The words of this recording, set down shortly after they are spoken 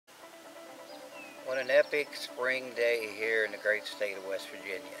What an epic spring day here in the great state of West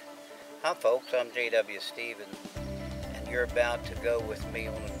Virginia. Hi folks, I'm J.W. Stevens, and you're about to go with me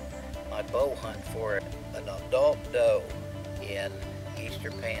on my bow hunt for an adult doe in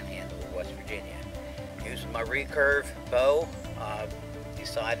eastern panhandle of West Virginia. Using my recurve bow, I've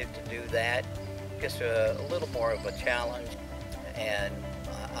decided to do that. Just a little more of a challenge, and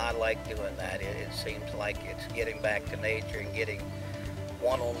I like doing that. It seems like it's getting back to nature and getting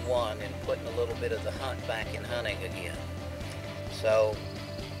one-on-one and putting a little bit of the hunt back in hunting again. So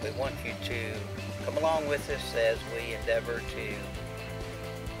we want you to come along with us as we endeavor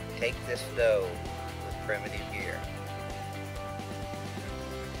to take this doe with primitive gear.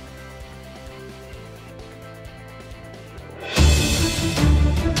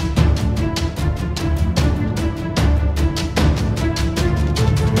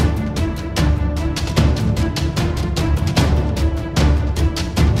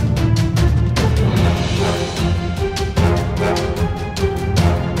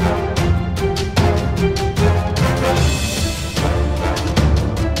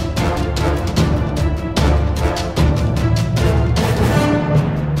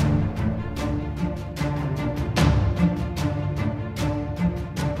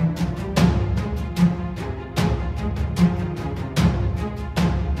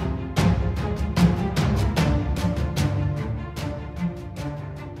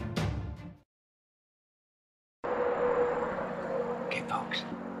 Okay folks,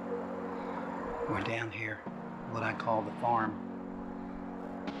 we're down here, what I call the farm,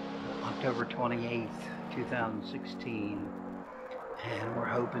 October 28th, 2016, and we're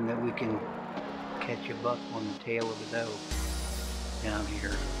hoping that we can catch a buck on the tail of a doe down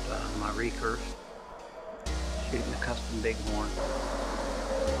here. My recurve, shooting a custom bighorn,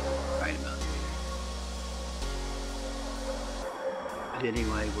 right about there. But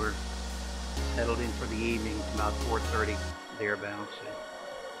anyway, we're settled in for the evening. It's about 4:30 thereabouts.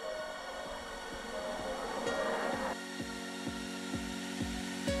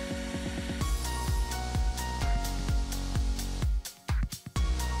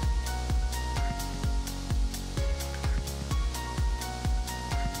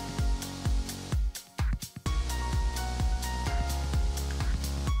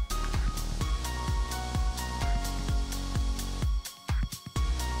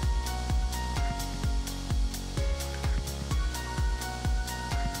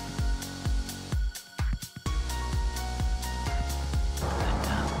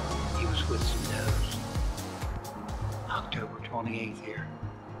 With some does. October 28th here,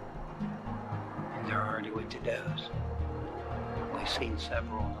 and they're already with the does. We've seen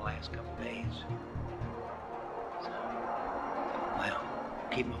several in the last couple days. So, well,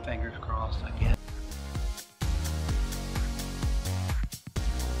 keep my fingers crossed, I guess.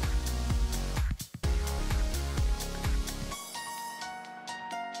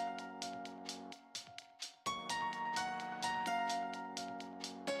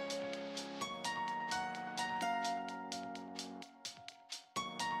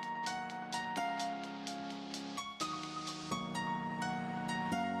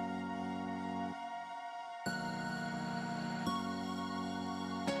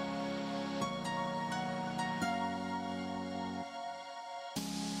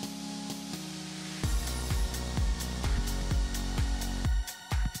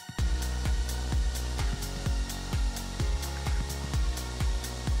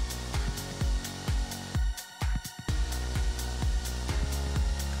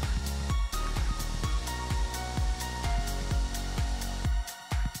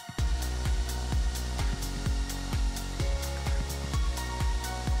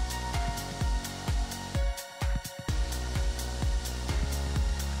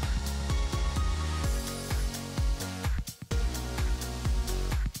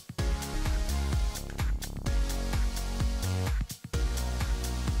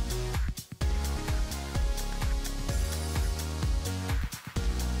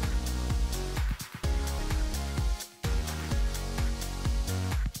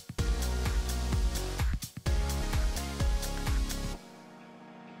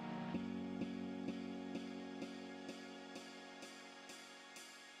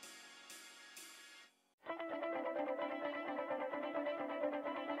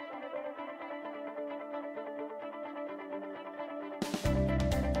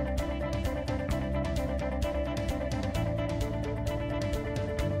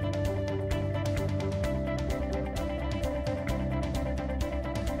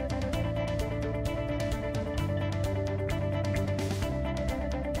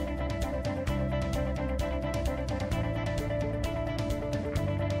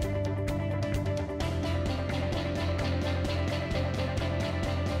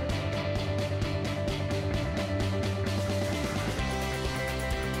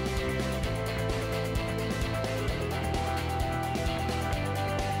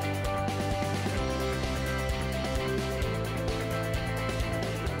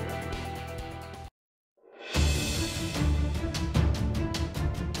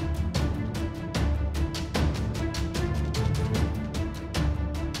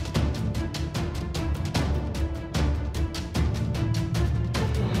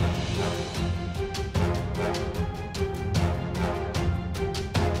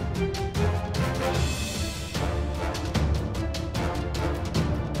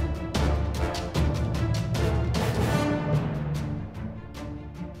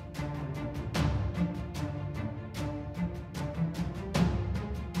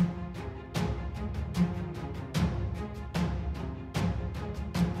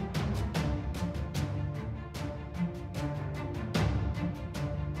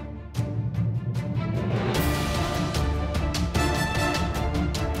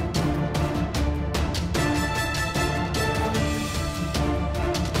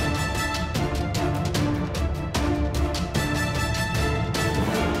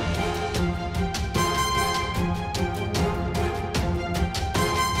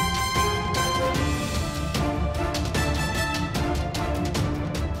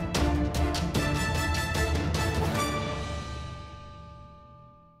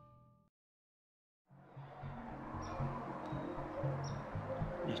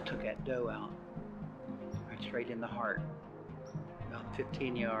 took that doe out right straight in the heart, about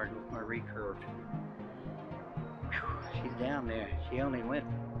 15 yards with my recurve. Whew, she's down there. She only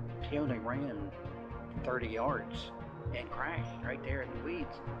ran 30 yards and crashed right there in the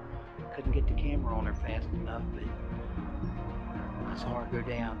weeds. Couldn't get the camera on her fast enough, but I saw her go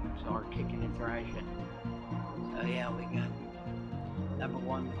down, saw her kicking and thrashing. So yeah, we got number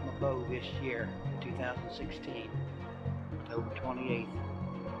one with my bow this year, 2016, October 28th.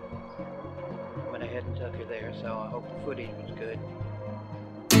 Went ahead and took her there, so I hope the footage was good.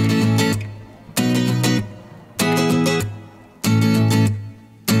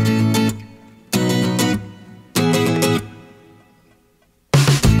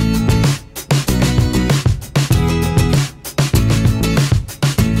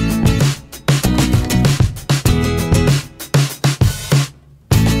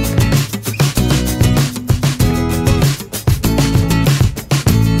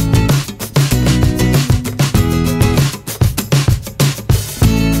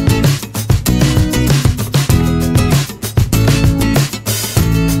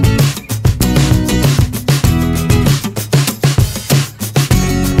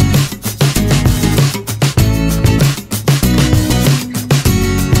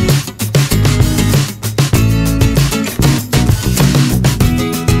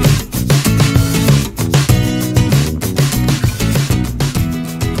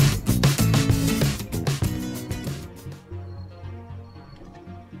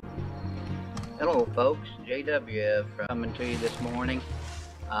 Hello folks, JW coming to you this morning.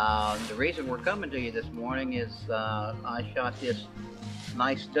 The reason we're coming to you this morning is I shot this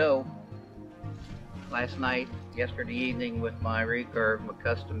nice doe last night, yesterday evening with my recurve, my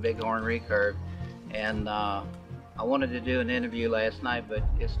custom bighorn recurve, and I wanted to do an interview last night, but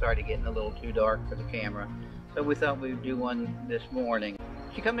it started getting a little too dark for the camera, so we thought we'd do one this morning.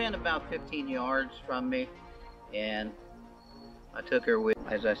 She come in about 15 yards from me, and I took her with,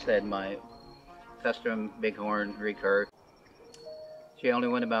 as I said, my custom bighorn recurve. She only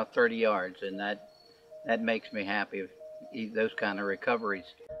went about 30 yards, and that makes me happy, those kind of recoveries.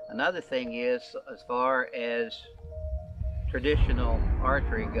 Another thing is, as far as traditional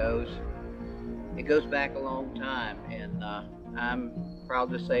archery goes, it goes back a long time, and I'm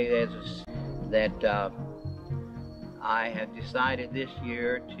proud to say that I have decided this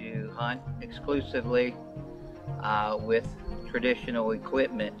year to hunt exclusively with traditional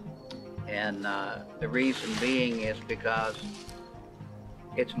equipment. And the reason being is because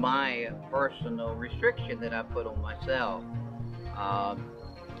it's my personal restriction that I put on myself. I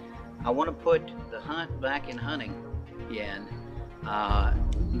want to put the hunt back in hunting again,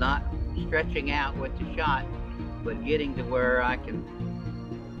 not stretching out with the shot, but getting to where I can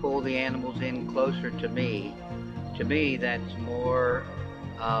pull the animals in closer to me. To me, that's more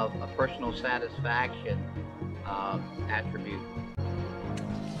of a personal satisfaction attribute.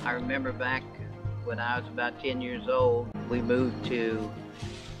 I remember back when I was about 10 years old, we moved to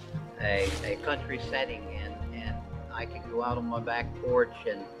a country setting, and I could go out on my back porch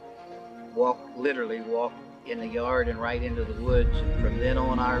and literally walk in the yard and right into the woods. And from then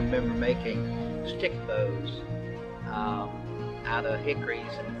on, I remember making stick bows out of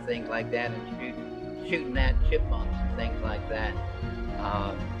hickories and things like that, and shooting at chipmunks and things like that.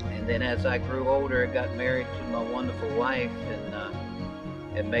 And then as I grew older, I got married to my wonderful wife, and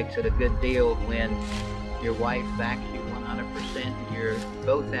it makes it a good deal when your wife backs you 100% and you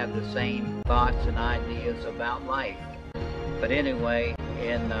both have the same thoughts and ideas about life. But anyway,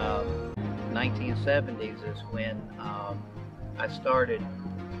 in 1970s is when I started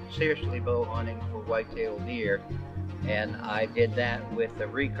seriously bow hunting for white-tailed deer, and I did that with a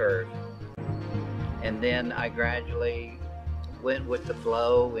recurve. And then I gradually went with the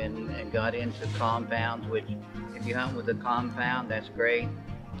flow and got into compounds, which if you hunt with a compound, that's great,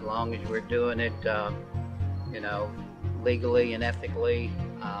 as long as we're doing it, you know, legally and ethically.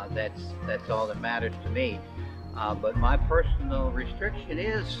 That's all that matters to me. But my personal restriction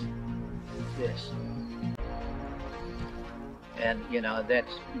is this, and you know,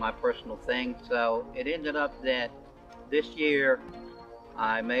 that's my personal thing. So it ended up that this year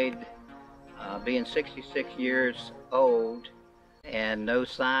I made, being 66 years old, and no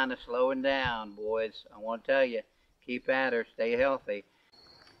sign of slowing down, boys. I want to tell you, keep at her, stay healthy,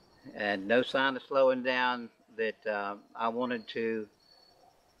 and no sign of slowing down, that I wanted to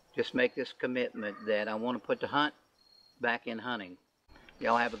just make this commitment that I want to put the hunt back in hunting.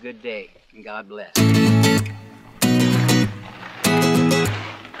 Y'all have a good day, and God bless.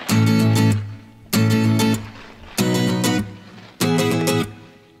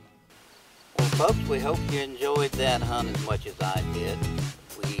 Well, folks, we hope you enjoyed that hunt as much as I did.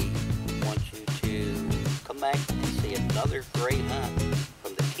 We come back and see another great hunt.